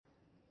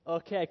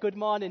Okay, good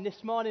morning.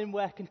 This morning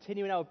we're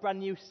continuing our brand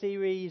new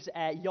series,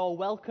 You're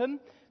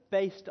Welcome,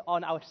 based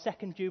on our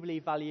second Jubilee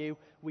value,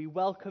 we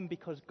welcome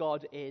because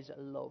God is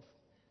love.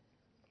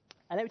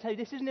 And let me tell you,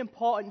 this is an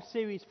important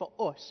series for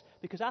us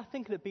because I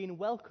think that being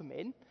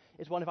welcoming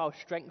is one of our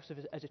strengths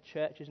as a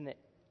church, isn't it?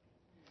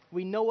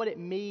 We know what it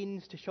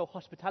means to show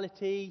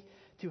hospitality,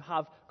 to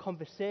have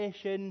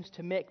conversations,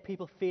 to make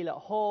people feel at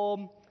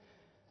home.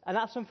 And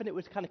that's something that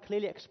was kind of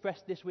clearly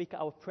expressed this week at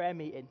our prayer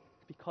meeting,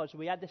 because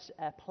we had this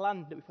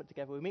plan that we put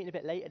together. We're meeting a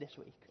bit later this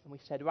week, and we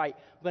said, right,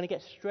 we're going to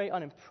get straight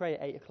on and pray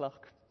at 8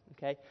 o'clock.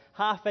 Okay,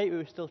 8:30 we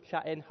were still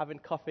chatting, having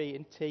coffee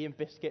and tea and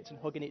biscuits and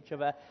hugging each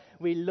other.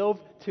 We love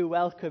to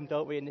welcome,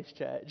 don't we, in this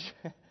church?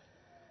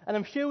 And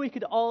I'm sure we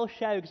could all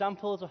share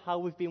examples of how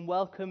we've been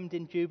welcomed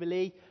in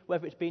Jubilee,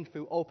 whether it's been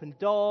through Open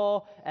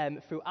Door,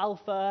 through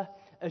Alpha,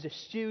 as a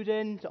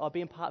student, or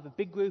being part of a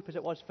big group as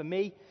it was for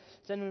me.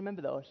 Does anyone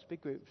remember those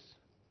big groups?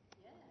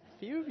 Yeah. A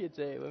few of you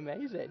do,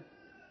 amazing.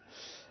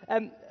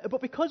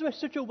 But because we're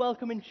such a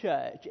welcoming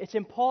church, it's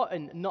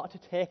important not to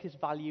take his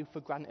value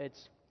for granted,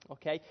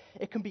 okay?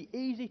 It can be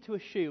easy to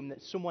assume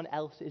that someone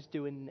else is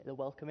doing the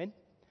welcoming.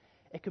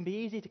 It can be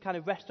easy to kind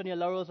of rest on your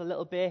laurels a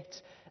little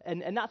bit,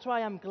 and that's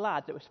why I'm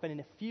glad that we're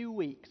spending a few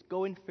weeks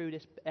going through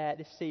this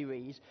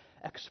series,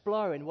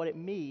 exploring what it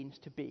means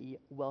to be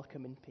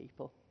welcoming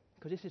people,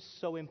 because this is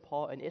so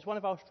important. It's one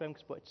of our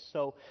strengths, but it's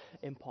so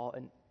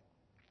important.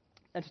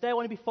 And today I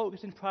want to be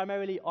focusing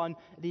primarily on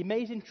the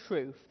amazing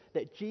truth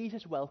that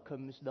Jesus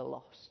welcomes the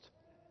lost.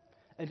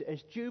 And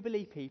as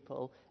Jubilee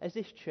people, as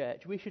this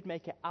church, we should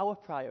make it our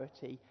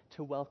priority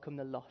to welcome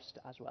the lost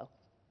as well.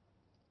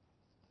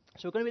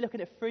 So we're going to be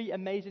looking at 3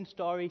 amazing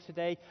stories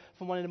today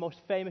from one of the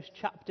most famous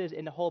chapters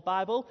in the whole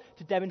Bible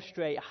to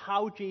demonstrate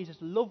how Jesus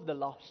loved the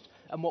lost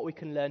and what we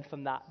can learn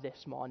from that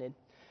this morning.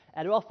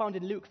 And they're all found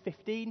in Luke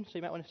 15, so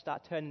you might want to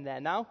start turning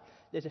there now.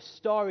 There's a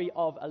story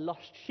of a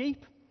lost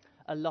sheep,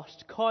 a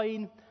lost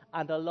coin,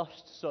 and a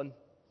lost son,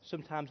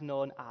 sometimes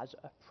known as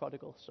a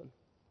prodigal son.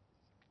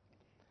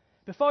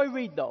 Before we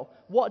read, though,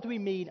 what do we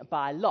mean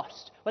by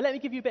lost? Well, let me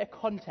give you a bit of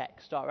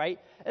context, all right?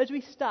 As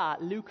we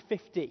start Luke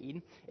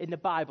 15 in the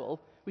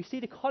Bible, we see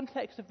the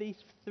context of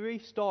these 3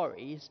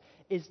 stories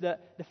is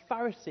that the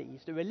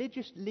Pharisees, the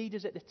religious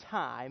leaders at the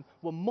time,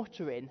 were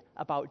muttering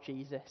about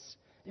Jesus.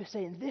 They were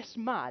saying, this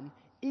man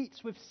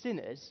eats with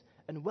sinners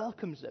and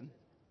welcomes them.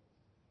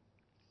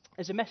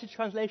 As the Message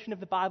translation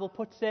of the Bible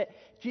puts it,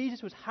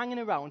 Jesus was hanging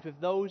around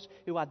with those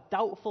who had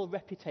doubtful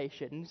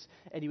reputations,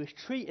 and he was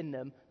treating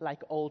them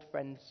like old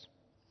friends.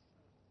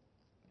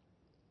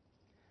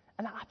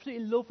 And I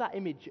absolutely love that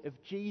image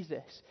of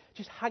Jesus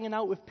just hanging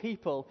out with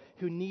people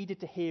who needed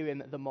to hear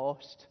him the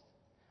most.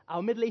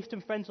 Our Middle Eastern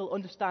friends will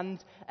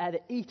understand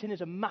that eating is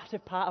a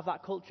massive part of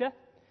that culture.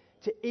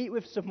 To eat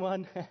with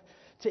someone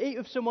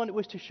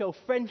was to show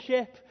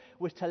friendship,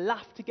 was to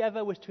laugh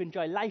together, was to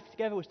enjoy life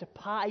together, was to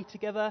party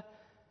together.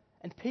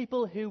 And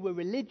people who were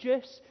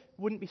religious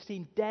wouldn't be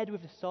seen dead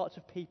with the sorts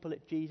of people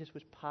that Jesus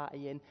was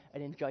partying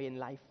and enjoying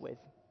life with.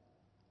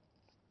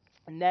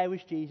 And there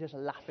was Jesus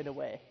laughing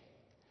away.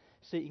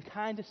 So you can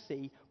kind of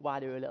see why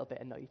they were a little bit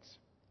annoyed.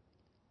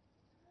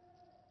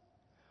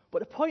 But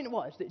the point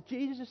was that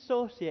Jesus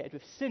associated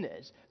with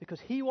sinners because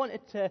he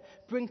wanted to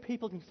bring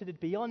people considered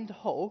beyond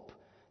hope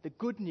the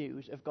good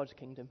news of God's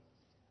kingdom.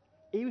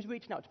 He was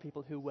reaching out to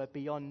people who were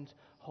beyond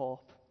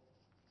hope.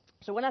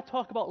 So when I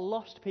talk about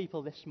lost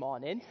people this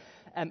morning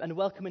and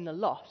welcoming the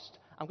lost,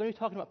 I'm going to be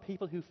talking about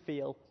people who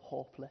feel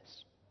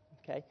hopeless,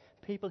 okay?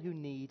 People who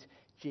need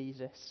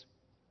Jesus.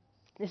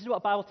 This is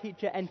what Bible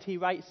teacher N.T.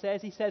 Wright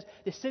says. He says,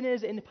 the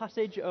sinners in the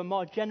passage are a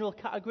more general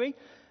category,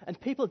 and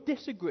people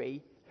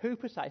disagree who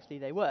precisely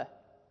they were.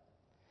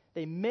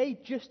 They may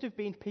just have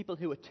been people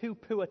who were too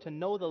poor to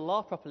know the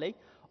law properly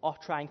or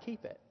try and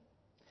keep it.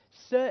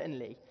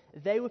 Certainly,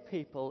 they were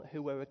people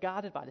who were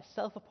regarded by the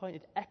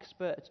self-appointed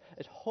experts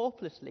as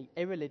hopelessly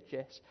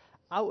irreligious,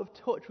 out of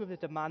touch with the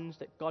demands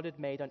that God had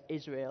made on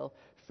Israel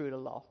through the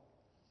law.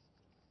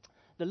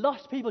 The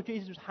lost people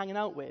Jesus was hanging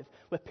out with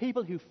were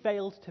people who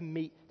failed to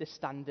meet the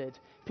standard,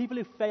 people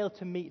who failed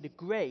to meet the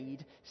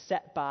grade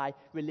set by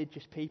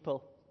religious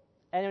people.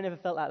 Anyone ever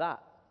felt like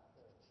that?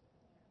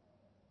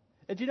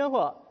 And do you know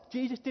what?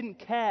 Jesus didn't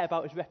care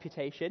about his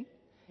reputation.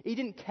 He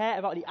didn't care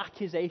about the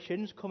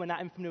accusations coming at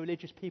him from the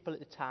religious people at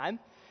the time,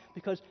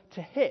 because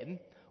to him,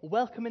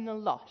 welcoming the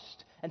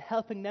lost and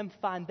helping them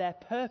find their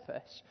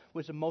purpose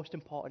was the most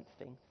important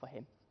thing for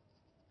him.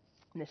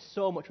 And there's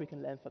so much we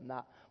can learn from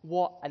that.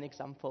 What an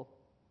example.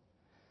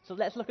 So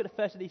let's look at the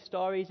first of these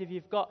stories. If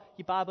you've got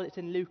your Bible, it's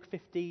in Luke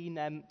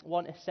 15,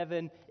 1 to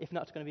 7. If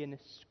not, it's going to be on the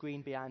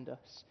screen behind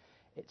us.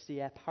 It's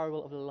the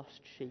parable of the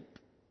lost sheep.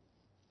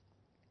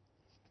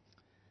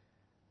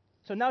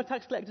 So now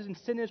tax collectors and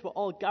sinners were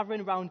all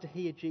gathering round to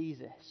hear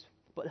Jesus.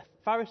 But the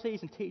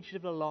Pharisees and teachers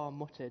of the law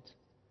muttered,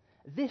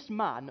 this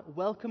man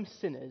welcomes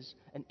sinners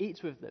and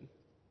eats with them.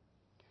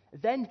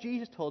 Then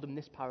Jesus told them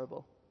this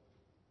parable.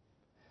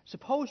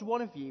 Suppose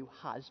one of you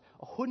has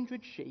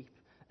 100 sheep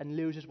and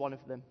loses one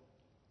of them.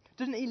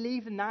 Doesn't he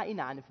leave the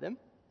 99 of them?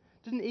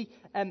 Doesn't he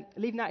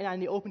leave 99 in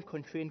the open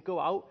country and go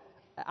out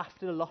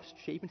after the lost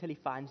sheep until he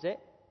finds it?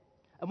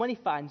 And when he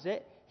finds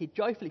it, he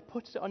joyfully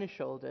puts it on his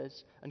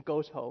shoulders and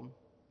goes home.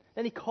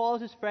 Then he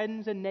calls his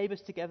friends and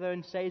neighbors together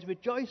and says,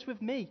 "Rejoice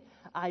with me,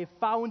 I have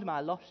found my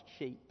lost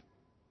sheep."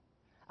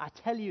 I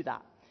tell you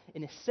that,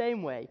 in the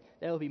same way,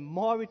 there will be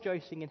more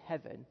rejoicing in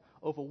heaven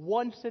over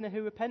one sinner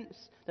who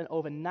repents than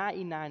over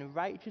 99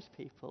 righteous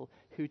people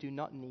who do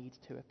not need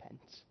to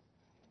repent.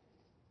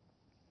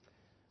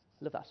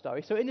 I love that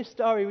story. So in this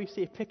story, we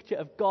see a picture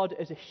of God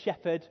as a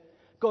shepherd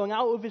going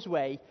out of his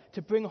way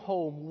to bring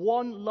home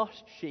one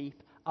lost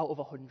sheep out of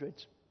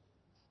 100.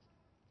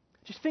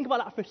 Just think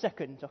about that for a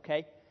second,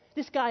 okay?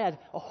 This guy had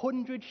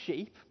 100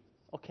 sheep,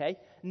 okay?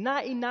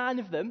 99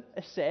 of them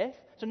are safe.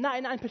 So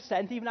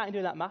 99%, even I can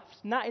do that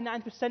maths,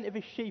 99% of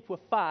his sheep were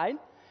fine.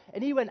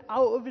 And he went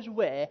out of his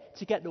way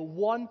to get the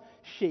one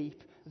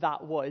sheep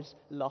that was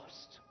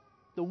lost.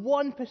 The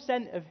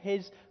 1% of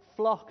his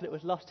flock that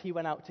was lost, he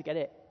went out to get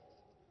it.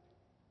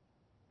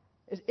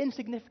 As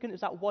insignificant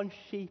as that one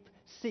sheep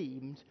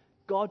seemed,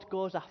 God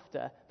goes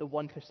after the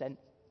 1%.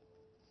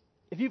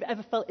 If you've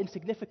ever felt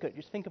insignificant,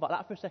 just think about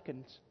that for a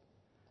second.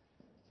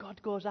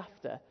 God goes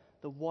after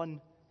the 1%.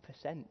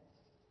 And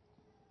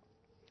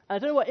I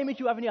don't know what image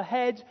you have in your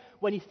head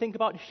when you think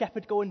about the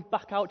shepherd going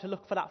back out to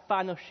look for that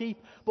final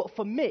sheep, but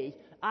for me,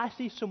 I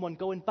see someone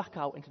going back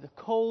out into the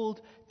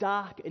cold,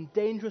 dark, and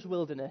dangerous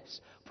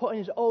wilderness, putting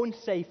his own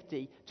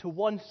safety to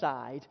one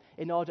side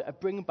in order to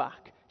bring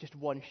back just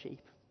one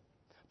sheep.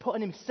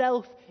 Putting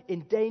himself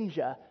in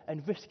danger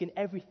and risking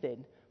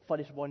everything for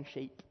this one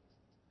sheep.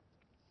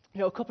 You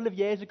know, a couple of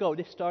years ago,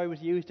 this story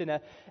was used in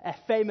a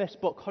famous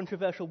but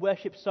controversial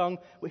worship song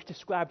which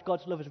described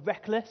God's love as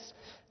reckless.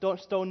 Don't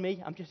stone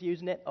me, I'm just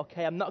using it,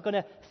 okay? I'm not going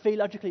to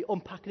theologically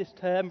unpack this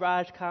term.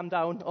 Raj, calm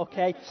down,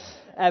 okay?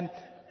 I'm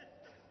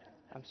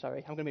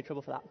sorry, I'm going to be in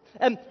trouble for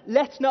that.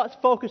 Let's not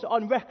focus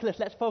on reckless,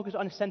 let's focus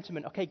on a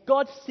sentiment, okay?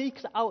 God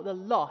seeks out the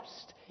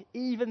lost,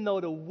 even though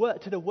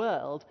to the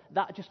world,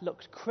 that just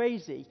looks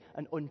crazy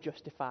and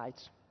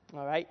unjustified.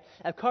 All right?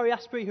 Corey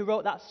Asprey, who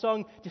wrote that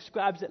song,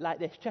 describes it like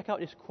this. Check out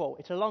this quote.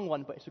 It's a long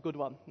one, but it's a good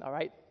one. All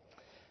right?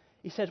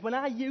 He says, "When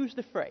I use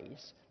the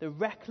phrase, the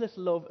reckless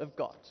love of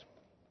God,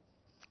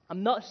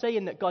 I'm not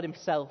saying that God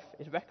himself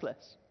is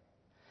reckless.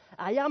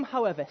 I am,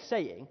 however,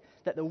 saying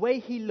that the way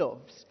he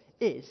loves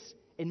is,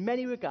 in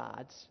many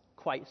regards,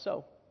 quite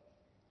so.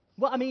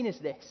 What I mean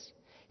is this.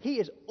 He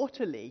is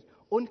utterly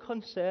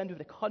unconcerned with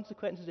the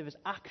consequences of his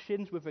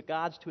actions with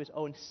regards to his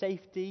own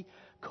safety,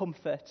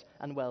 comfort,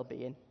 and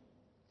well-being.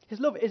 His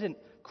love isn't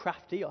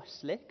crafty or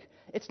slick.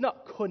 It's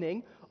not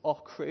cunning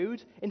or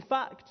crude. In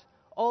fact,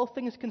 all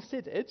things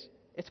considered,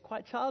 it's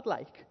quite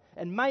childlike.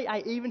 And might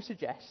I even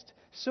suggest,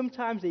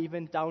 sometimes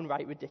even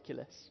downright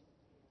ridiculous.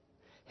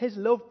 His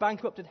love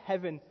bankrupted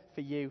heaven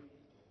for you.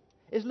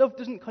 His love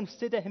doesn't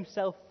consider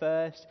himself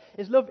first.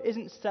 His love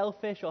isn't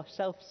selfish or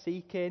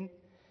self-seeking.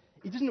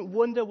 He doesn't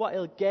wonder what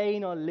he'll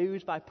gain or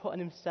lose by putting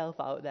himself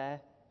out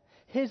there.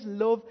 His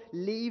love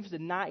leaves the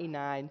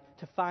 99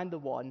 to find the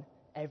one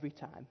every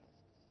time."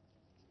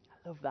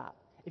 I love that.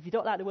 If you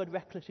don't like the word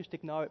reckless, just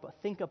ignore it, but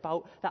think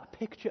about that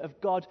picture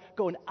of God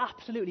going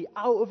absolutely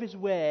out of his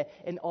way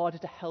in order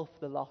to help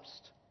the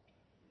lost.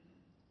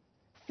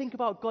 Think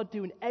about God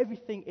doing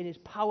everything in his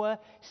power,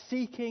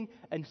 seeking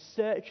and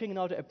searching in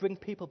order to bring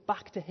people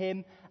back to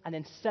him, and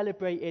then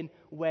celebrating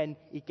when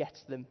he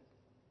gets them.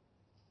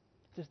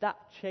 Does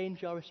that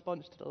change your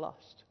response to the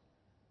lost?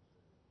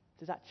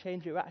 Does that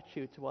change your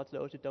attitude towards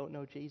those who don't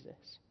know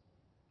Jesus?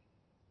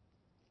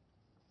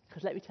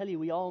 Because let me tell you,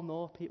 we all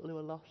know people who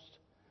are lost.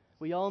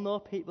 We all know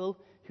people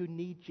who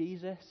need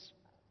Jesus.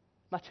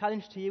 My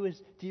challenge to you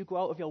is, do you go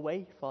out of your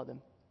way for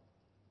them?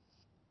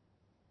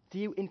 Do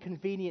you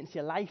inconvenience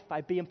your life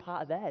by being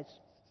part of theirs?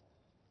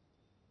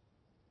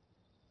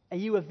 Are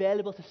you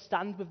available to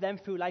stand with them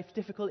through life's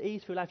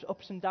difficulties, through life's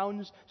ups and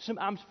downs,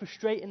 sometimes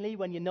frustratingly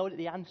when you know that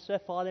the answer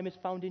for them is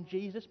found in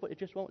Jesus, but they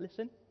just won't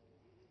listen?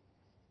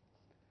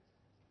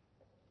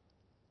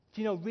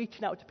 Do you know,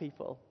 reaching out to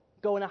people,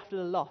 going after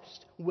the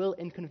lost, will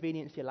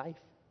inconvenience your life.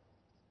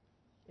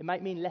 It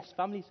might mean less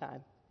family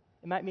time.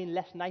 It might mean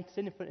less nights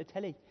in front of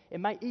telly. It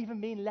might even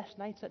mean less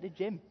nights at the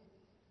gym.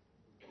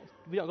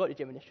 We don't go to the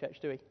gym in this church,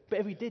 do we? But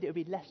if we did, it would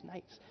be less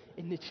nights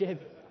in the gym.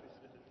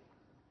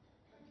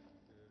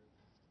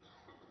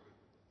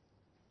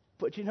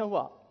 But do you know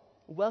what?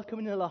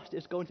 Welcoming the lost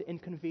is going to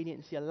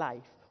inconvenience your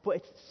life, but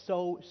it's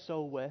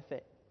so worth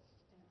it.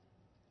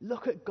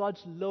 Look at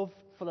God's love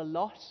for the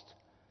lost.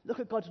 Look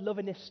at God's love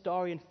in this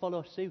story and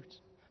follow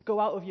suit. Go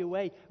out of your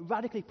way.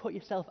 Radically put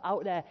yourself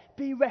out there.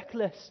 Be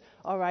reckless,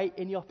 all right,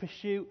 in your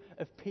pursuit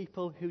of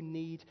people who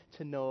need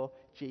to know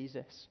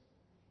Jesus.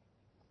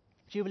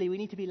 Jubilee, we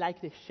need to be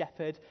like this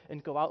shepherd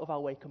and go out of our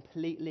way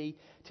completely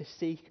to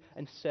seek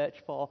and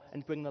search for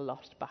and bring the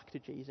lost back to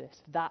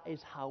Jesus. That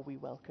is how we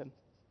welcome.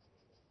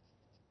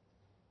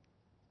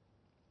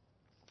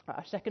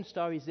 Our second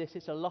story is this.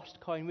 It's a lost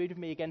coin. Read with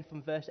me again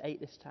from verse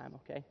 8 this time,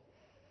 okay?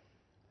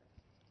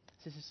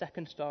 This is the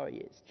second story.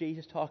 It's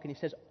Jesus talking. He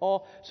says,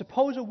 "Or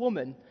suppose a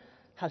woman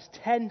has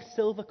 10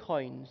 silver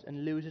coins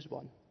and loses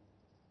one?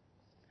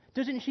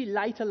 Doesn't she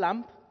light a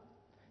lamp,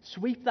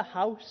 sweep the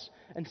house,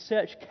 and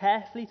search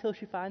carefully till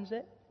she finds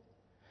it?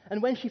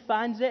 And when she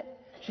finds it,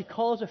 she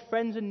calls her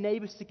friends and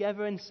neighbors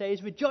together and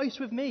says, 'Rejoice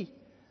with me,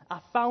 I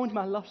found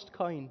my lost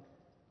coin.'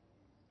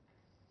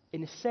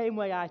 In the same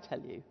way, I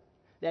tell you,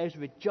 there is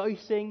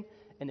rejoicing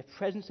in the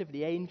presence of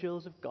the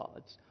angels of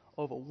God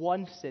over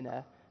one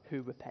sinner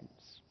who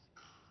repents."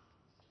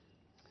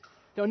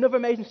 Now, another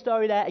amazing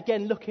story there,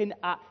 again looking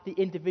at the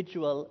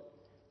individual.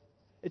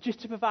 Just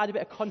to provide a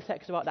bit of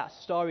context about that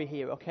story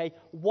here, okay?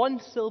 One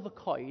silver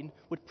coin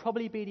would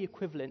probably be the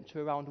equivalent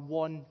to around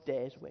 1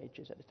 day's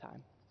wages at the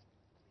time.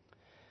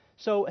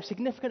 So a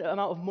significant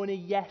amount of money,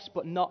 yes,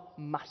 but not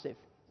massive,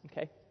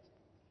 okay?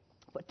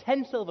 But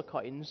 10 silver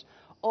coins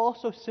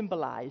also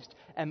symbolized,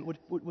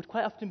 would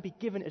quite often be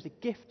given as a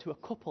gift to a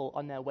couple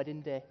on their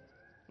wedding day,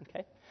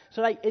 okay?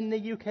 So like in the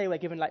UK, we're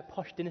given like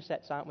posh dinner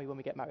sets, aren't we, when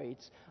we get married,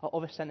 or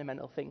other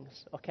sentimental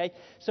things, okay?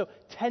 So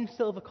 10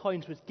 silver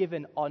coins was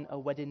given on a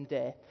wedding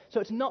day. So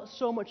it's not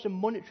so much the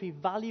monetary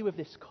value of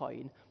this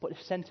coin, but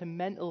the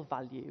sentimental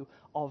value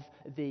of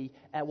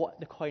what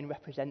the coin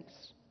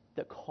represents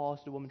that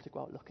caused the woman to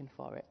go out looking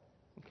for it,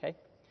 okay?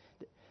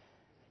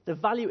 The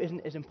value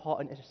isn't as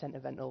important as a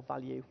sentimental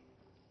value.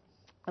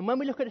 And when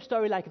we look at a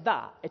story like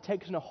that, it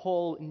takes on a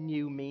whole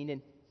new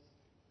meaning.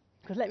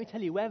 Because let me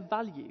tell you, we're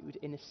valued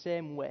in the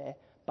same way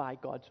by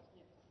God.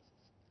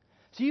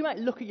 So you might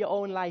look at your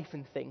own life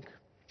and think,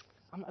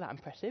 I'm not that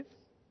impressive.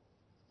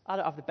 I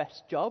don't have the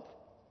best job.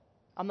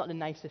 I'm not the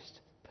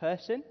nicest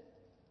person.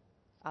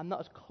 I'm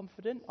not as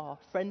confident or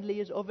friendly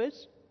as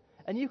others.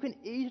 And you can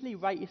easily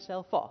write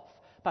yourself off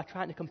by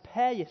trying to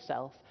compare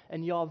yourself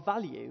and your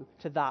value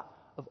to that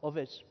of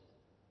others.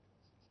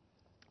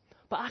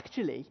 But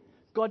actually,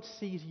 God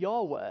sees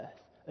your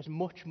worth as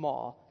much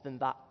more than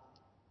that.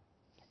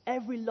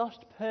 Every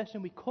lost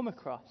person we come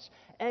across,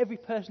 every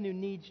person who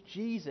needs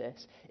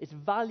Jesus, is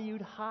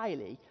valued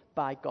highly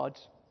by God.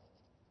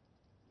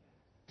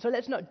 So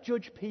let's not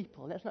judge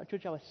people, let's not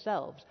judge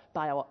ourselves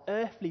by our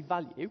earthly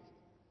value.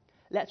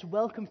 Let's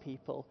welcome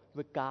people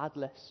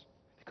regardless.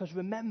 Because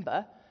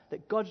remember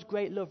that God's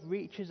great love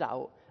reaches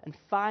out and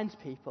finds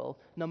people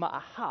no matter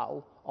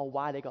how or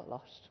why they got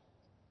lost.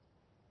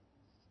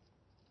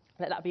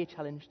 Let that be a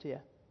challenge to you.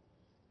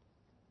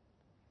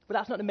 But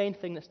that's not the main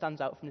thing that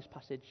stands out from this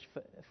passage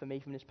for me,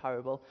 from this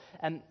parable.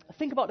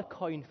 Think about the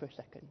coin for a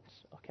second,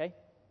 okay?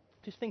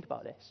 Just think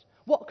about this.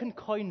 What can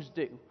coins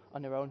do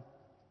on their own?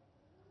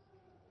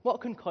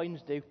 What can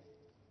coins do?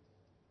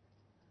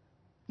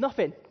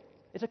 Nothing.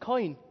 It's a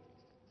coin.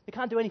 It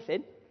can't do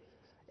anything.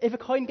 If a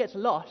coin gets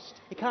lost,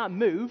 it can't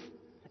move.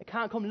 It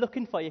can't come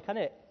looking for you, can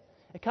it?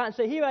 It can't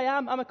say, "Here I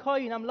am, I'm a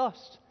coin, I'm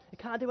lost." It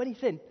can't do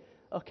anything,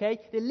 okay?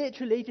 They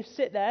literally just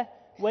sit there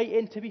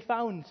waiting to be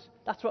found.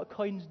 That's what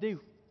coins do.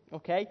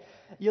 Okay?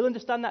 You'll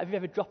understand that if you've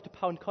ever dropped a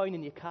pound coin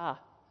in your car.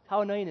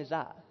 How annoying is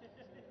that?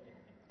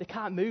 They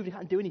can't move, they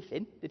can't do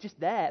anything. They're just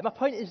there. My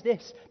point is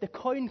this: the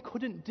coin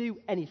couldn't do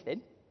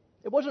anything.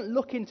 It wasn't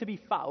looking to be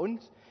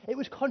found. It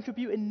was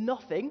contributing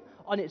nothing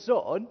on its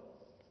own.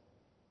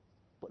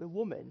 But the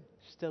woman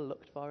still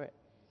looked for it.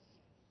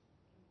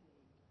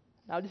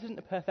 Now, this isn't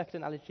a perfect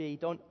analogy.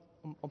 Don't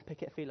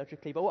unpick it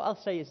theologically. But what I'll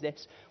say is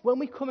this: when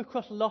we come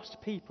across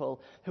lost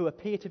people who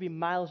appear to be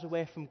miles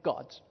away from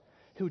God,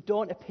 who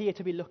don't appear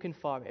to be looking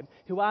for him,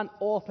 who aren't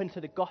open to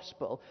the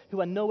gospel,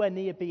 who are nowhere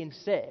near being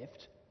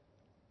saved,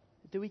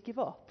 do we give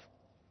up?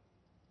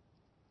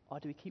 Or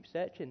do we keep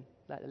searching,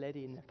 like the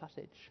lady in the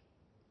passage?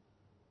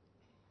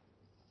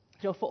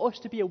 You know, for us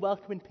to be a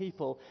welcoming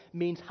people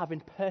means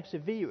having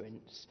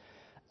perseverance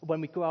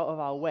when we go out of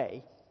our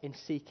way in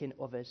seeking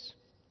others,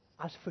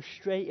 as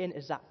frustrating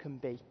as that can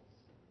be.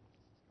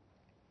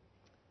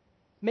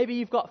 Maybe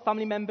you've got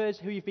family members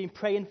who you've been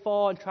praying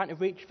for and trying to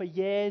reach for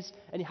years,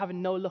 and you're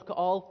having no luck at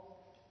all.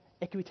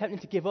 It can be tempting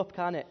to give up,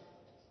 can't it?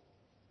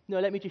 No,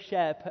 let me just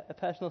share a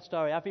personal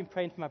story. I've been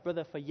praying for my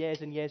brother for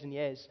years and years and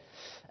years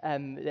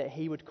that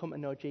he would come to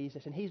know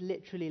Jesus. And he's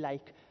literally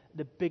like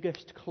the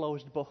biggest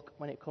closed book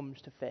when it comes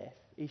to faith.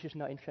 He's just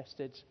not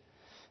interested.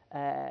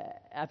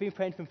 I've been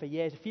praying for him for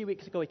years. A few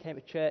weeks ago, he came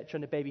to church on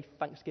the baby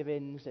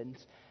Thanksgivings,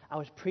 and I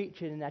was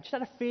preaching, and I just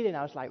had a feeling.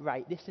 I was like,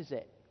 right, this is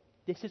it.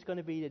 This is going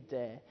to be the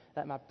day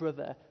that my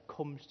brother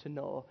comes to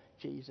know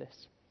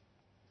Jesus.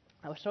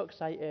 I was so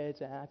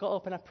excited. I got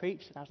up and I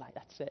preached, and I was like,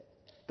 that's it.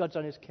 God's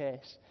on his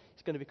case.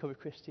 He's going to become a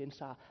Christian.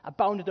 So I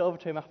bounded over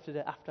to him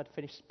after I'd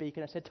finished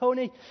speaking. I said,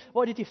 "Tony,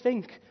 what did you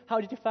think?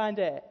 How did you find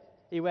it?"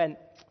 He went,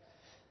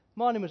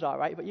 "Morning was all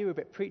right, but you were a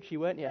bit preachy,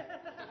 weren't you?"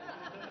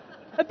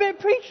 A bit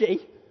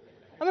preachy?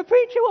 I'm a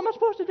preacher. What am I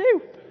supposed to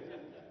do?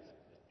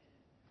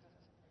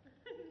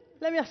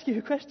 Let me ask you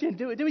a question.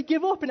 Do we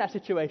give up in that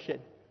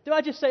situation? Do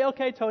I just say,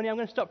 "Okay, Tony, I'm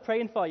going to stop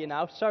praying for you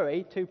now.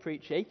 Sorry, too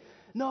preachy."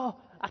 No,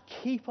 I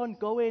keep on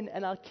going,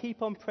 and I'll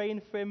keep on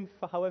praying for him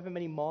for however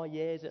many more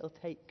years it'll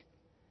take.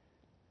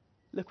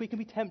 Look, we can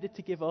be tempted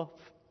to give up.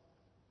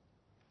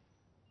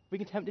 We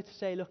can be tempted to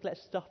say, "Look,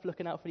 let's stop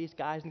looking out for these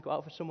guys and go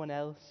out for someone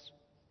else."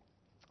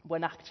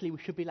 when actually we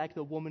should be like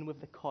the woman with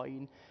the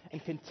coin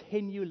and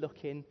continue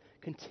looking,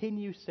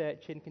 continue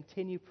searching,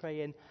 continue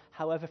praying,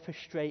 however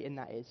frustrating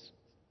that is.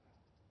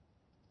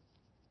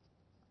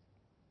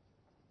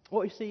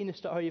 What we see in the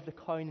story of the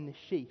coin and the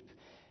sheep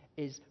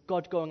is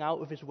God going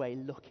out of his way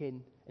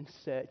looking and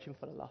searching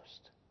for the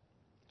lost.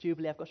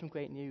 Jubilee, I've got some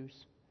great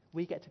news.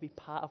 We get to be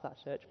part of that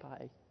search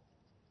party.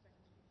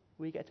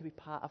 We get to be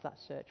part of that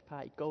search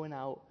party, going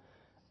out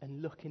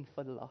and looking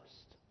for the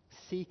lost,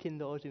 seeking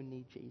those who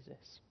need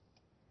Jesus.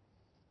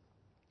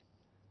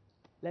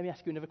 Let me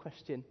ask you another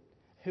question.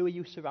 Who are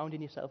you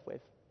surrounding yourself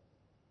with?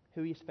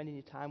 Who are you spending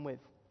your time with?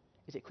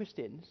 Is it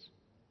Christians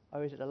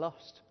or is it the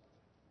lost?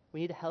 We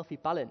need a healthy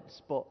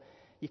balance, but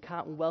you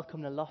can't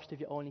welcome the lost if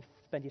you only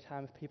spend your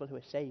time with people who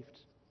are saved.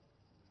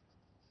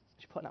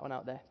 Just putting that one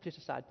out there, just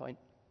a side point.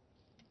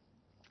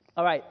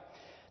 All right,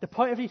 the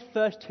point of these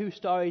first two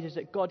stories is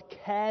that God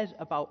cares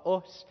about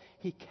us.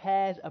 He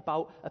cares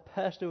about a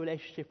personal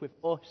relationship with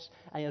us,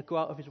 and he'll go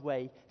out of his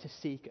way to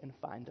seek and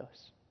find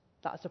us.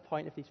 That's the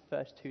point of these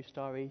first two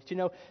stories. Do you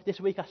know, this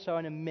week I saw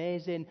an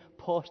amazing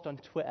post on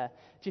Twitter.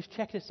 Just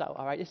check this out,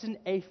 all right? This is an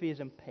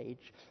atheism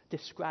page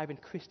describing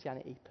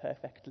Christianity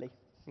perfectly.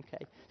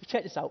 Okay, just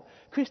check this out.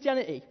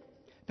 Christianity,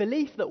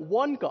 belief that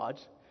one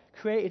God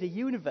created a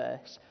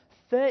universe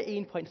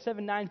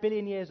 13.79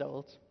 billion years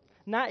old,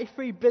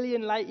 93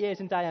 billion light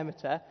years in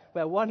diameter,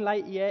 where 1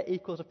 light year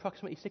equals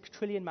approximately 6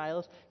 trillion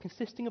miles,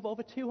 consisting of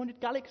over 200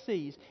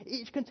 galaxies,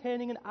 each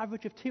containing an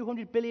average of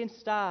 200 billion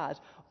stars,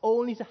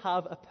 only to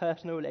have a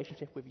personal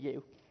relationship with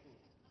you.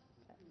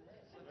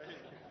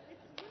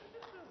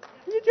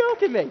 Are you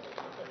joking me?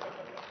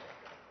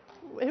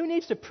 Who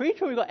needs to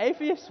preach when we've got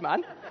atheists,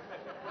 man?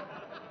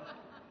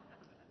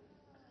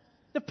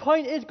 The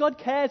point is, God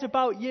cares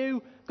about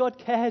you. God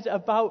cares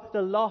about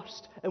the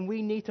lost, and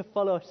we need to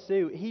follow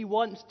suit. He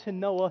wants to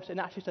know us, and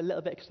that's just a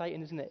little bit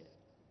exciting, isn't it?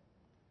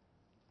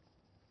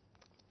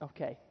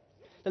 Okay.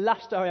 The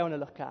last story I want to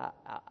look at,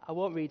 I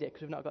won't read it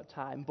because we've not got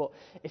time, but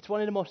it's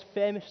one of the most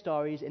famous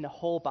stories in the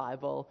whole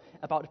Bible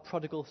about the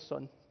prodigal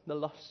son, the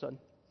lost son.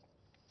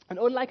 And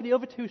unlike the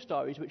other two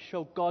stories, which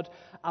show God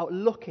out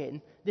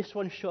looking, this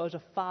one shows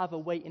a father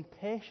waiting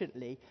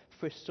patiently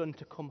for his son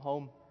to come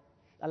home,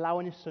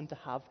 allowing his son to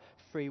have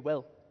free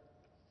will.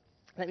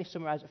 Let me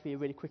summarize it for you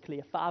really quickly.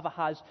 A father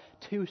has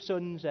two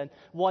sons, and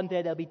one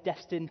day they'll be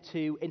destined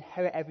to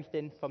inherit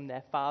everything from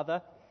their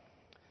father.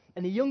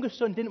 And the younger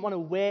son didn't want to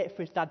wait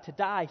for his dad to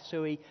die,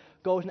 so he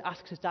goes and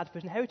asks his dad for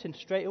his inheritance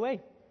straight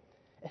away,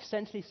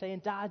 essentially saying,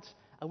 "Dad,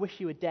 I wish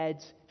you were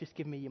dead, just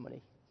give me your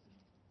money."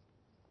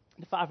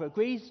 The father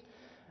agrees,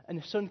 and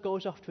the son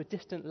goes off to a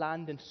distant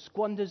land and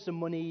squanders the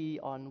money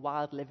on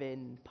wild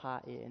living,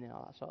 partying, and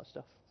all that sort of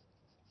stuff.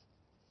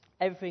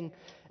 Everything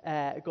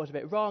goes a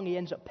bit wrong. He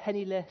ends up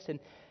penniless and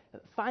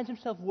finds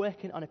himself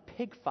working on a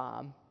pig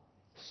farm,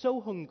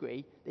 so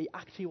hungry that he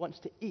actually wants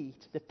to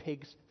eat the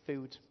pig's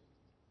food.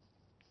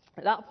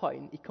 At that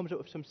point, he comes up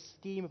with some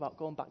scheme about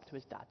going back to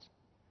his dad,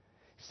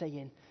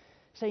 saying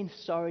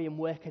sorry and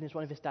working as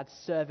one of his dad's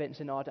servants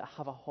in order to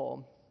have a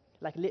home.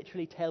 Like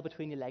literally tail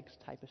between your legs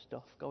type of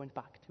stuff, going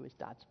back to his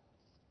dad.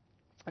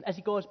 And as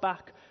he goes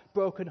back,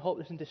 broken,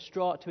 hopeless and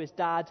distraught, to his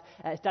dad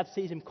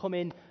sees him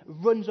coming,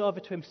 runs over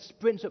to him,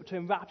 sprints up to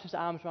him, wraps his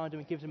arms around him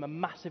and gives him a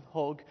massive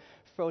hug,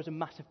 throws a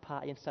massive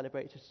party and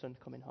celebrates his son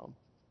coming home.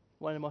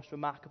 One of the most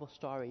remarkable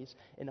stories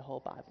in the whole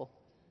Bible.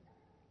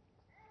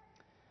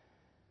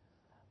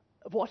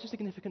 What's the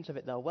significance of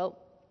it though? Well,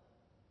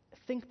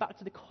 think back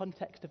to the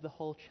context of the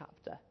whole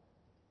chapter.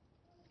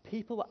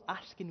 People were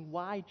asking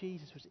why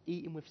Jesus was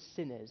eating with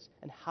sinners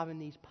and having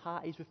these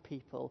parties with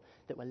people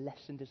that were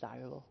less than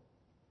desirable.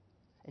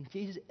 And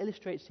Jesus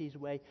illustrates these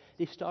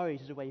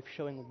stories as a way of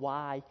showing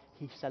why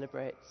he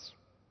celebrates.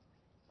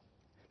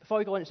 Before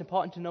we go on, it's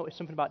important to notice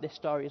something about this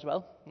story as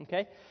well.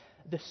 Okay,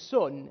 the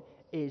son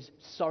is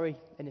sorry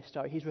in this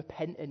story. He's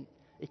repentant.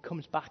 He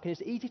comes back, and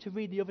it's easy to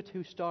read the other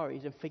two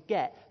stories and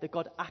forget that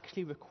God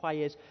actually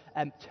requires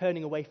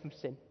turning away from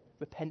sin,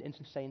 repentance,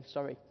 and saying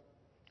sorry.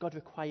 God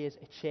requires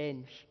a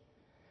change.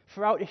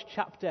 Throughout this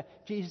chapter,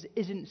 Jesus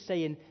isn't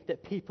saying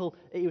that people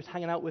that he was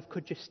hanging out with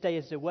could just stay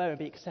as they were and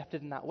be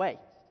accepted in that way.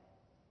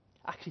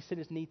 Actually,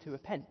 sinners need to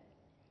repent.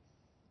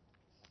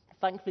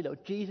 Thankfully, though,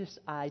 Jesus'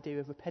 idea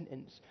of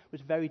repentance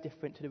was very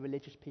different to the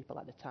religious people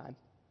at the time.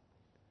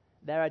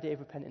 Their idea of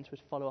repentance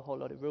was follow a whole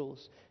lot of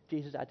rules.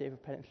 Jesus' idea of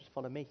repentance was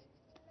follow me.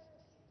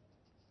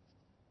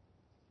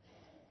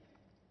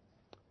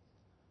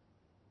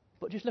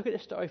 But just look at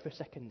this story for a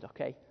second,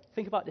 okay?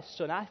 Think about this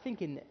son. I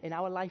think in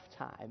our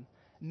lifetime,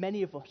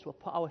 many of us will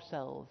put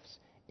ourselves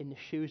in the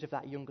shoes of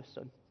that younger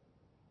son.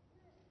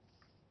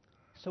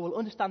 So we'll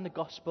understand the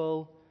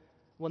gospel.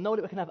 We'll know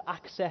that we can have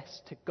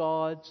access to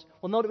God.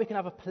 We'll know that we can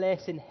have a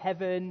place in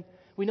heaven.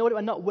 We know that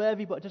we're not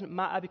worthy, but it doesn't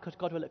matter because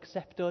God will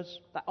accept us.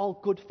 They're all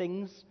good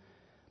things.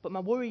 But my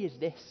worry is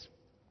this.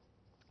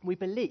 We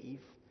believe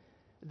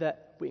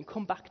that we can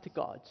come back to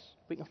God.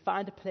 We can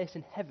find a place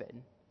in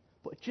heaven.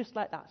 But just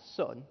like that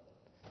son,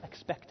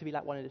 expect to be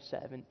like one of the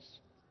servants.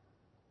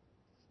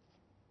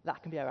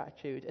 That can be our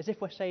attitude. As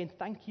if we're saying,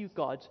 thank you,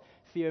 God,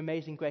 for your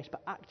amazing grace,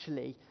 but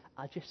actually,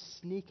 I'll just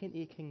sneak into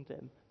your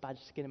kingdom by the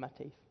skin of my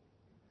teeth.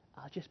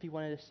 I'll just be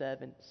one of the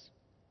servants.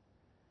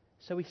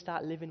 So we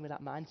start living with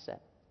that mindset.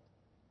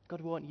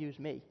 God won't use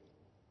me.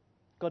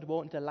 God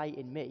won't delight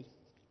in me.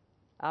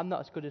 I'm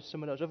not as good as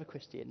some of those other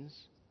Christians.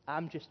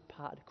 I'm just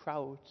part of the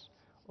crowds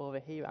over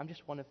here. I'm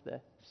just one of the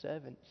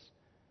servants.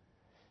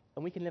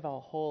 And we can live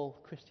our whole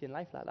Christian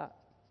life like that.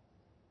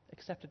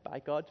 Accepted by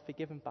God,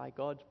 forgiven by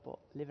God, but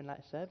living like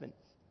a servant.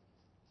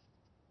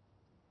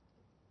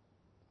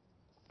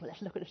 But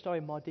let's look at the story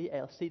in more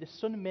detail. See, the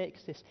son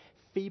makes this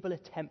feeble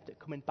attempt at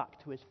coming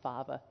back to his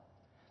father.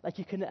 Like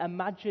you can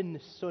imagine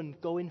the son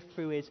going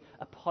through his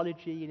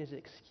apology and his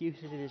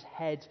excuses in his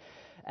head,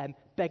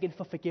 begging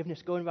for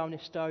forgiveness, going around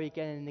this story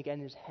again and again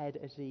in his head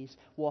as he's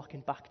walking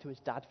back to his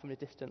dad from a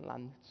distant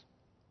land.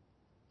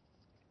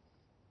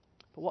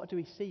 But what do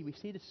we see? We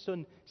see the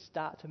son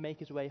start to make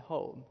his way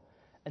home.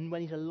 And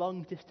when he's a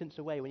long distance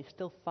away, when he's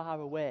still far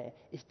away,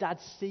 his dad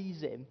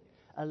sees him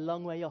a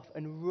long way off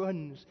and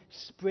runs,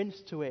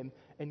 sprints to him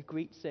and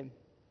greets him.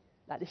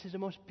 Like, this is the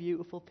most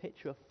beautiful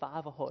picture of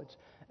fatherhood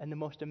and the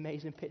most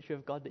amazing picture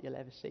of God that you'll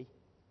ever see.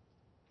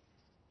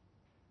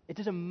 It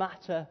doesn't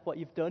matter what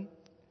you've done.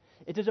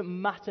 It doesn't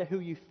matter who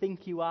you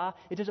think you are.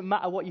 It doesn't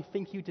matter what you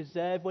think you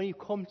deserve. When you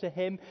come to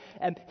him,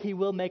 he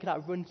will make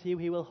that run to you.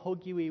 He will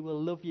hug you. He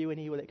will love you. And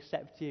he will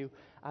accept you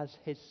as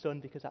his son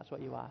because that's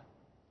what you are.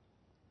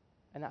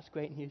 And that's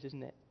great news,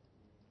 isn't it?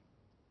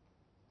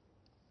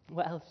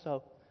 What else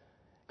so?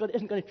 God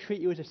isn't going to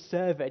treat you as a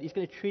servant. He's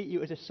going to treat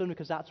you as a son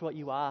because that's what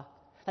you are.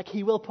 Like,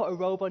 he will put a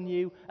robe on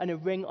you and a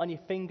ring on your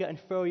finger and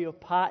throw you a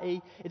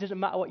party. It doesn't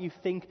matter what you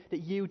think that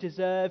you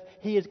deserve.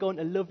 He is going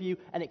to love you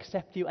and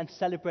accept you and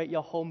celebrate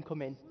your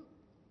homecoming.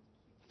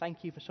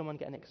 Thank you for someone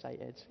getting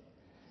excited.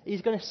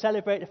 He's going to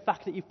celebrate the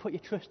fact that you've put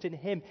your trust in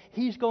him.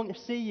 He's going to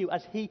see you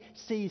as he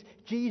sees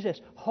Jesus,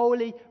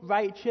 holy,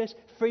 righteous,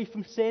 free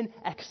from sin,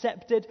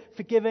 accepted,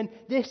 forgiven.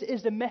 This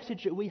is the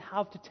message that we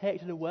have to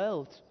take to the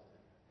world.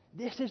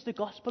 This is the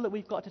gospel that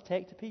we've got to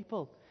take to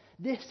people.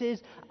 This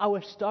is our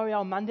story,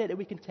 our mandate that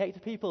we can take to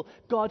people.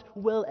 God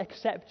will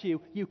accept you.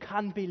 You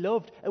can be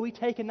loved. Are we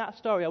taking that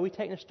story? Are we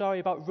taking a story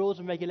about rules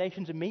and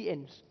regulations and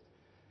meetings?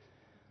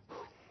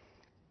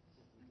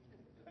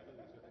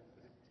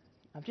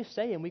 I'm just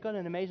saying, we've got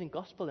an amazing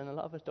gospel and a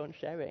lot of us don't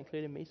share it,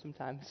 including me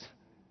sometimes.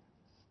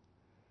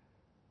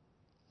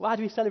 Why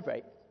do we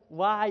celebrate?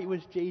 Why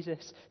was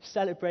Jesus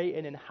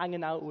celebrating and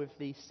hanging out with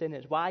these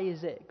sinners? Why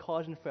is it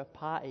causing for a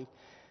party?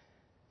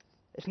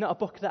 It's not a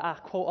book that I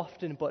quote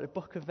often, but a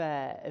book of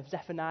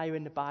Zephaniah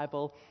in the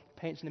Bible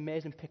paints an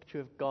amazing picture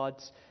of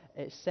God.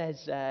 It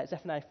says,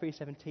 Zephaniah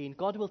 3:17,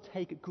 God will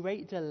take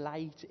great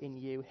delight in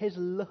you.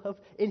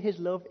 In his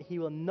love, he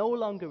will no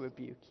longer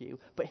rebuke you,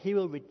 but he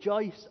will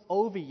rejoice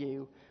over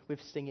you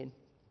with singing.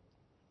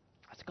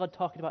 That's God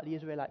talking about the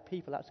Israelite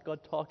people. That's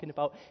God talking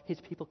about his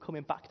people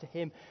coming back to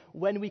him.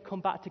 When we come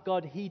back to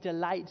God, he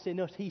delights in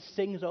us. He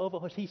sings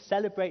over us. He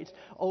celebrates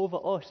over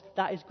us.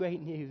 That is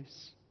great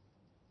news.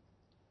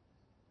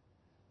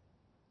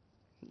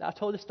 I've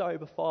told this story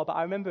before, but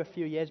I remember a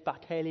few years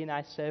back, Haley and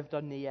I served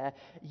on the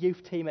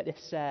youth team at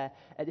this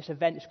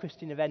event, this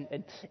Christian event,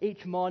 and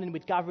each morning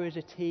we'd gather as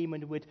a team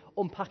and we'd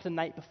unpack the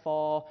night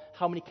before,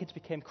 how many kids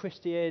became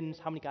Christians,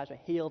 how many guys were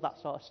healed, that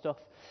sort of stuff.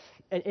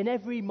 And in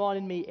every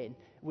morning meeting,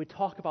 we'd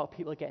talk about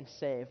people getting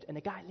saved, and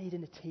the guy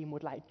leading the team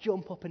would like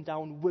jump up and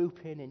down,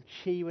 whooping and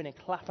cheering and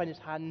clapping his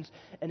hands,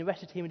 and the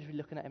rest of the team would just be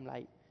looking at him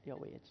like, you're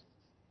weird.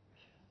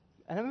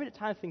 And I remember at the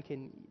time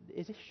thinking,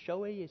 is this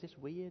showy? Is this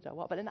weird or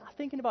what? But then I'm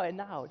thinking about it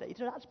now,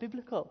 that's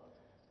biblical.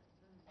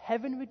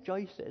 Heaven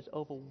rejoices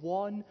over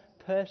one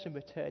person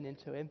returning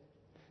to him.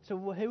 So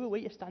who are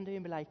we to stand here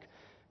and be like,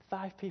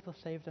 5 people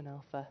saved on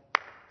Alpha?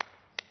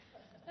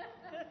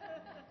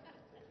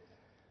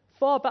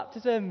 4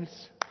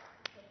 baptisms.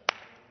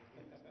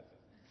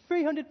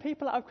 300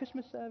 people at our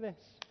Christmas service.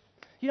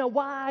 You know,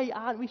 why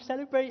aren't we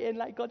celebrating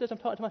like God does? I'm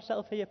talking to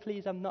myself here,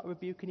 please. I'm not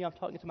rebuking you. I'm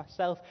talking to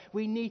myself.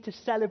 We need to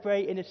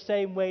celebrate in the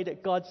same way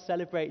that God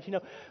celebrates. You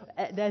know,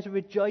 there's a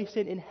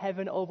rejoicing in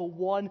heaven over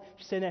one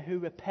sinner who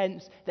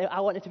repents.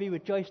 I want it to be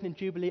rejoicing in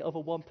Jubilee over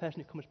one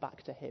person who comes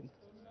back to him.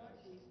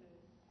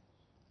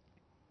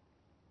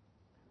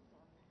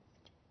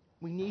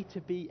 We need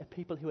to be a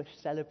people who are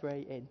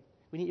celebrating.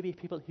 We need to be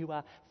people who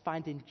are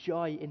finding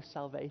joy in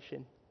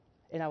salvation.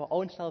 In our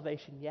own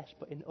salvation, yes,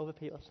 but in other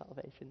people's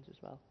salvations as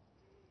well.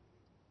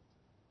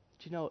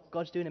 Do you know,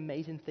 God's doing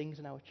amazing things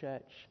in our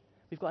church.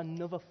 We've got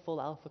another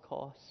full Alpha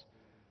course,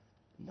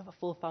 another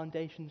full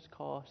Foundations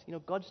course. You know,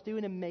 God's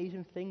doing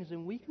amazing things,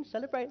 and we can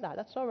celebrate that.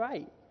 That's all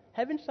right.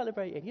 Heaven's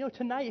celebrating. You know,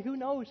 tonight, who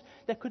knows?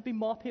 There could be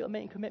more people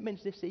making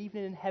commitments this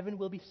evening, and heaven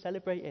will be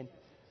celebrating.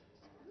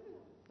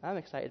 I'm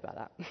excited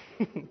about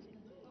that.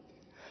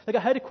 Like, I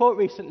heard a quote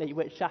recently,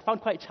 which I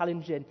found quite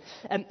challenging.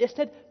 It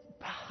said,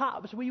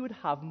 perhaps we would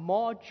have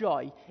more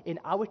joy in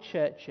our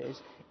churches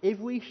if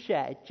we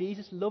shared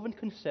Jesus' love and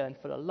concern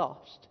for the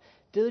lost,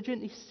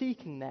 diligently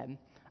seeking them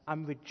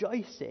and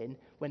rejoicing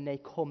when they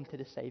come to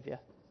the Saviour.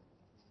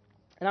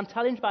 And I'm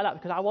challenged by that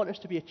because I want us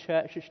to be a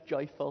church that's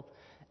joyful.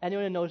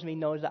 Anyone who knows me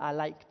knows that I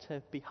like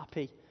to be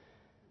happy.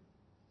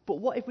 But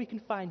what if we can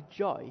find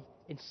joy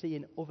in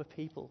seeing other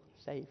people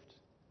saved?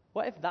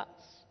 What if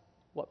that's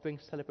what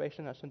brings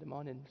celebration on Sunday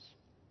mornings?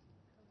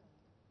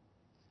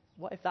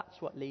 What if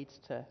that's what leads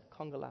to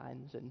conga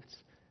lines and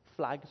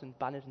flags and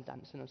banners and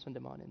dancing on Sunday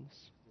mornings?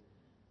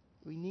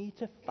 We need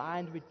to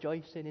find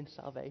rejoicing in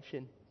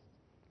salvation.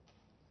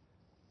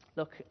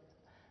 Look,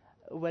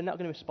 we're not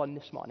going to respond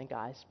this morning,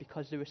 guys,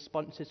 because the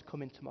response is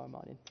coming tomorrow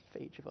morning for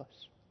each of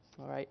us.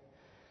 All right?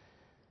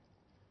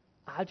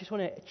 I just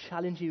want to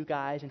challenge you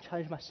guys and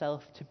challenge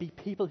myself to be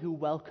people who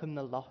welcome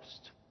the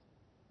lost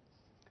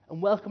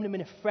and welcome them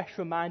in a fresh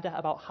reminder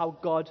about how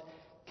God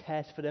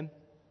cares for them.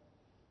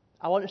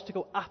 I want us to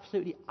go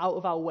absolutely out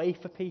of our way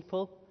for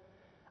people.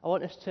 I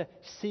want us to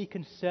seek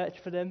and search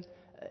for them.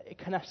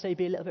 Can I say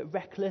be a little bit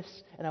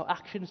reckless in our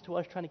actions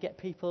towards trying to get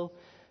people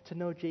to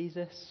know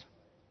Jesus?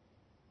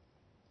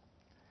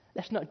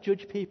 Let's not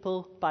judge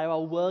people by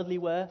our worldly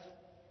worth.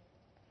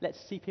 Let's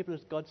see people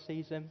as God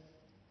sees them.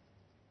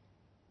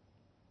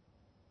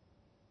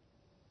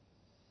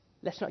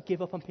 Let's not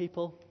give up on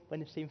people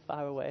when they seem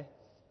far away.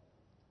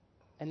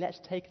 And let's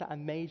take that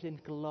amazing,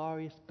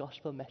 glorious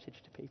gospel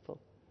message to people.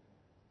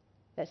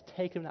 Let's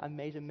take them that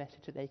amazing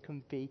message that they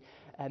can be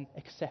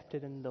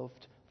accepted and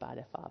loved by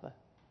their Father.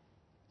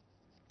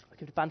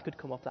 If the band could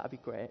come up, that would be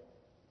great.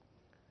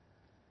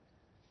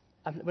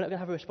 We're not going to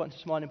have a response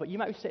this morning, but you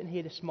might be sitting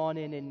here this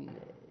morning and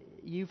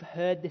you've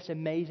heard this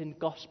amazing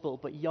gospel,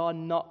 but you're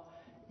not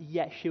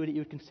yet sure that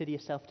you would consider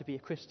yourself to be a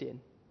Christian.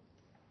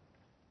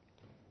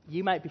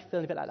 You might be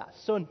feeling a bit like that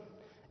son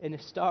in the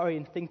story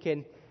and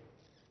thinking,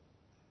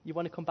 you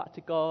want to come back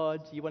to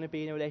God, you want to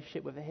be in a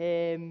relationship with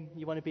Him,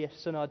 you want to be a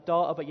son or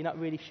daughter, but you're not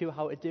really sure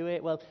how to do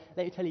it. Well,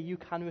 let me tell you, you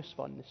can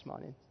respond this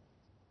morning.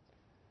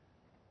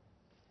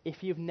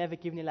 If you've never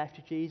given your life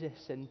to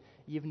Jesus and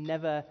you've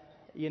never,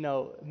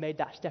 made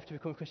that step to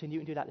become a Christian, you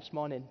can do that this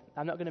morning.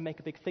 I'm not going to make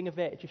a big thing of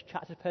it. Just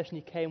chat to the person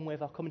you came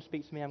with, or come and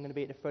speak to me. I'm going to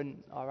be at the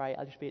front. All right,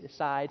 I'll just be at the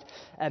side.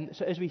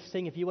 So as we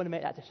sing, if you want to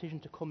make that decision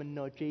to come and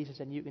know Jesus,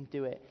 then you can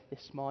do it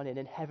this morning,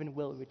 and heaven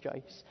will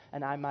rejoice.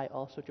 And I might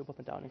also jump up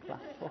and down and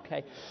clap.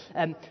 Okay.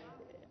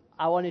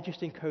 I want to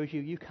just encourage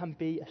you. You can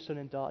be a son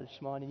and daughter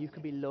this morning. You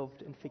can be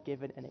loved and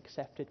forgiven and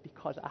accepted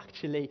because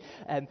actually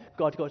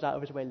God goes out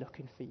of His way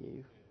looking for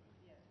you.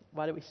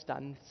 Why don't we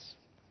stand?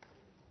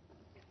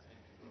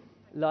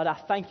 Lord, I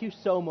thank you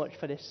so much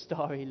for this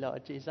story,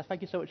 Lord Jesus. I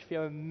thank you so much for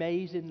your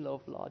amazing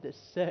love, Lord, that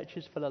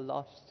searches for the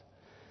lost,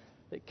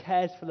 that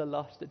cares for the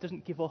lost, that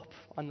doesn't give up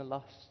on the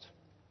lost.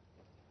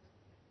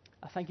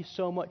 I thank you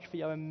so much for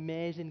your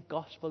amazing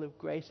gospel of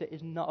grace that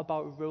is not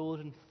about rules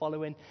and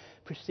following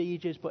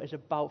procedures, but is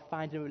about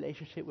finding a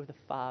relationship with the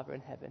Father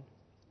in heaven.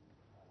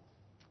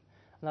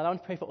 And I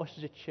want to pray for us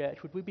as a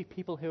church. Would we be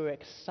people who are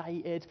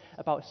excited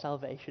about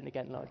salvation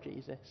again, Lord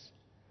Jesus?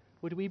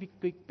 Would we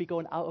be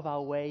going out of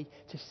our way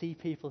to see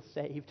people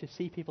saved, to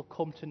see people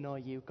come to know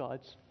you, God?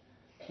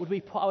 Would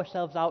we put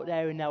ourselves out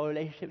there in our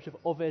relationships with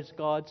others,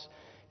 God,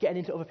 getting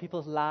into other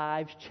people's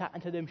lives,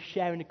 chatting to them,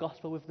 sharing the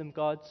gospel with them,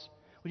 God?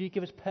 Would you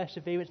give us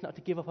perseverance not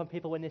to give up on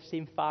people when they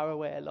seem far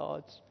away,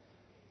 Lord?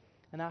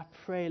 And I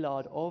pray,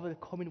 Lord, over the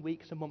coming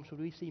weeks and months, would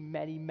we see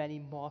many, many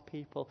more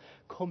people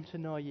come to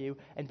know you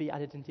and be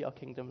added into your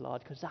kingdom,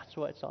 Lord, because that's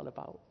what it's all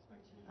about.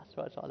 That's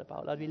what it's all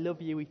about. Lord, we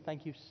love you. We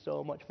thank you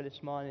so much for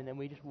this morning, and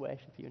we just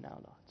worship you now,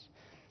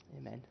 Lord.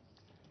 Amen.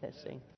 Let's sing.